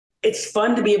it's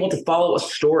fun to be able to follow a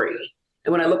story.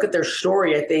 And when I look at their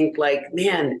story, I think like,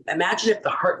 man, imagine if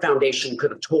the Hart Foundation could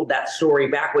have told that story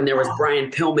back when there was Brian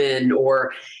Pillman,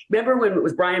 or remember when it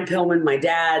was Brian Pillman, my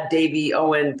dad, Davey,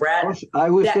 Owen, Brett.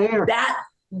 I was there. That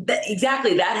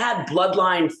exactly. That had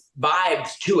bloodline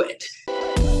vibes to it.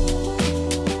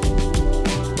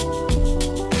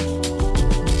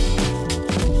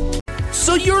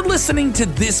 So you're listening to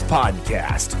this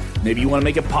podcast. Maybe you want to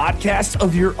make a podcast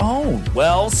of your own.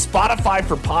 Well, Spotify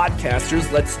for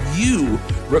Podcasters lets you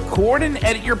record and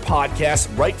edit your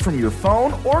podcast right from your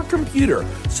phone or computer.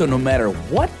 So no matter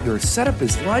what your setup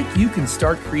is like, you can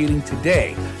start creating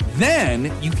today.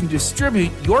 Then you can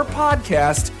distribute your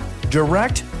podcast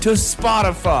direct to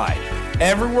Spotify.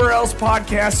 Everywhere else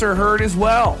podcasts are heard as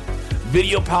well.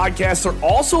 Video podcasts are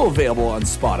also available on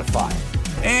Spotify.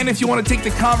 And if you want to take the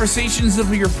conversations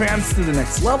of your fans to the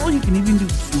next level, you can even do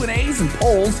Q&As and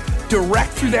polls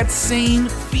direct through that same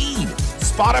feed.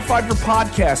 Spotify for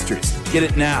Podcasters. Get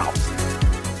it now.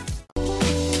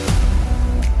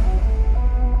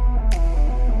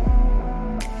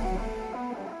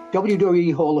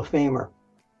 WWE Hall of Famer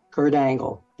Kurt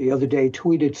Angle the other day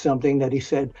tweeted something that he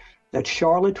said that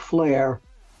Charlotte Flair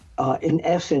in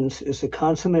essence, is a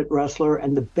consummate wrestler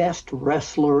and the best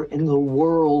wrestler in the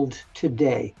world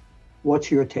today. What's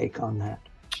your take on that?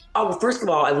 Oh, well, first of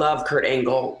all, I love Kurt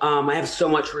Angle. I have so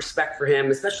much respect for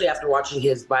him, especially after watching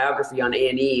his biography on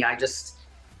A&E. I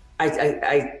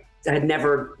had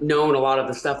never known a lot of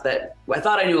the stuff that I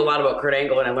thought I knew a lot about Kurt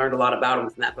Angle, and I learned a lot about him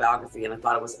from that biography, and I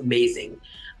thought it was amazing.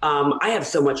 I have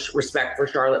so much respect for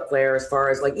Charlotte Flair as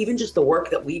far as like even just the work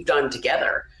that we've done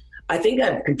together. I think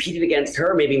I've competed against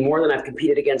her maybe more than I've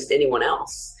competed against anyone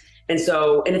else. And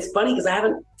it's funny because I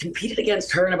haven't competed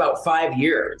against her in about 5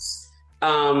 years.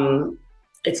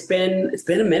 It's been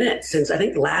a minute since I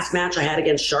think the last match I had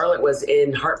against Charlotte was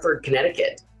in Hartford,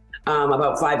 Connecticut,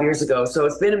 about 5 years ago. So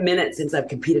it's been a minute since I've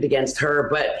competed against her.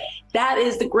 But that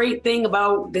is the great thing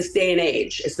about this day and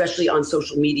age, especially on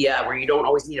social media, where you don't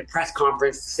always need a press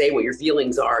conference to say what your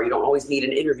feelings are. You don't always need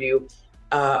an interview.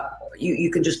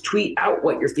 You can just tweet out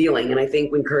what you're feeling. And I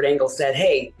think when Kurt Angle said,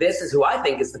 hey, this is who I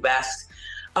think is the best,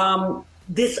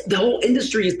 the whole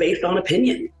industry is based on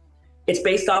opinion. It's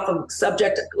based off of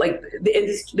subject, like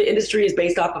the industry is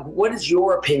based off of what is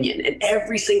your opinion? And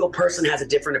every single person has a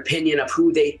different opinion of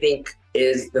who they think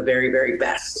is the very, very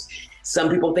best. Some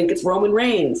people think it's Roman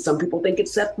Reigns. Some people think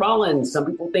it's Seth Rollins. Some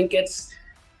people think it's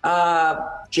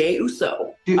Jey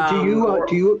Uso.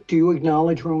 Do you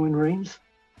acknowledge Roman Reigns?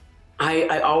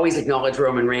 I always acknowledge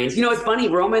Roman Reigns. You know, it's funny.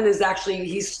 Roman is actually,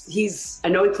 he's I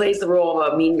know he plays the role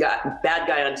of a mean guy, bad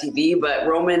guy on TV, but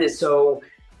Roman is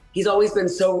he's always been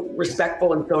so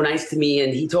respectful and so nice to me.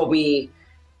 And he told me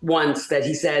once that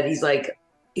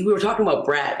we were talking about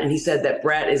Bret, and he said that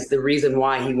Bret is the reason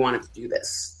why he wanted to do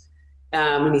this.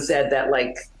 And he said that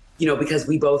because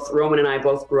Roman and I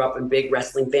both grew up in big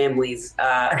wrestling families.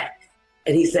 And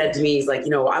he said to me, he's like,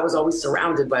 I was always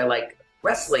surrounded by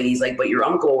wrestling. He's like, but your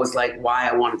uncle was like why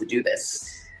I wanted to do this.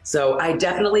 So I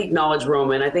definitely acknowledge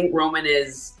Roman. I think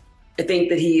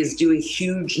that he is doing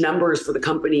huge numbers for the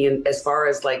company. And as far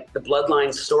as the bloodline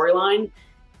storyline,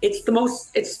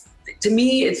 to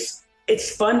me, it's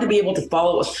fun to be able to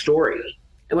follow a story.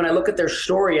 And when I look at their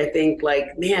story, I think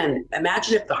man,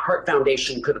 imagine if the Hart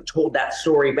Foundation could have told that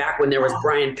story back when there was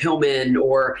Brian Pillman,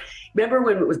 or remember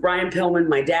when it was Brian Pillman,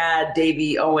 my dad,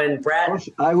 Davey, Owen, Brett.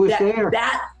 I was there.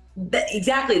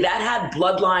 Exactly. That had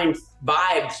bloodline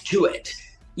vibes to it,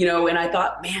 and I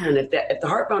thought, man, if the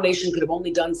Hart Foundation could have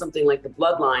only done something like the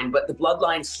bloodline, but the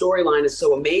bloodline storyline is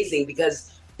so amazing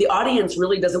because the audience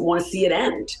really doesn't want to see it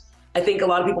end. I think a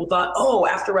lot of people thought,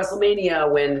 after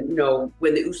WrestleMania, when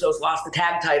the Usos lost the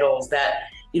tag titles, that,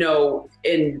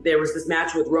 and there was this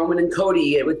match with Roman and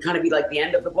Cody, it would kind of be like the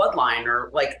end of the bloodline,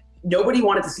 or nobody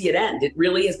wanted to see it end. It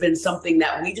really has been something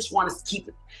that we just want to keep.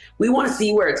 We want to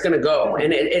see where it's going to go.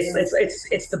 And to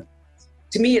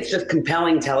me, it's just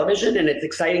compelling television, and it's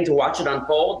exciting to watch it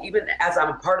unfold, even as I'm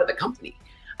a part of the company.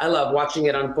 I love watching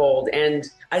it unfold. And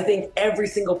I think every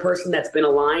single person that's been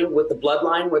aligned with the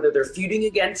bloodline, whether they're feuding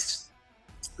against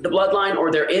the bloodline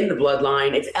or they're in the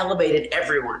bloodline, it's elevated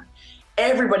everyone.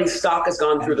 Everybody's stock has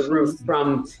gone through the roof,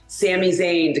 from Sami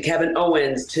Zayn to Kevin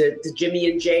Owens to Jimmy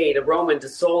and Jay to Roman to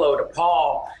Solo to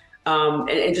Paul.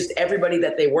 And just everybody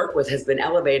that they work with has been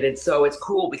elevated. So it's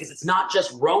cool because it's not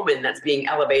just Roman that's being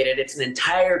elevated. It's an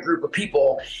entire group of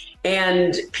people,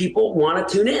 and people want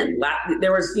to tune in.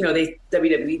 There was,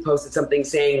 WWE posted something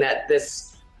saying that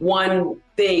this one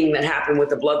thing that happened with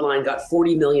the bloodline got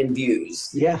 40 million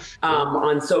views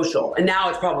on social. And now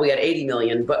it's probably at 80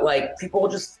 million, but people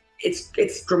just,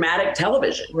 it's dramatic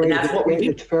television, Right. and that's what we do.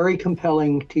 It's very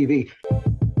compelling TV.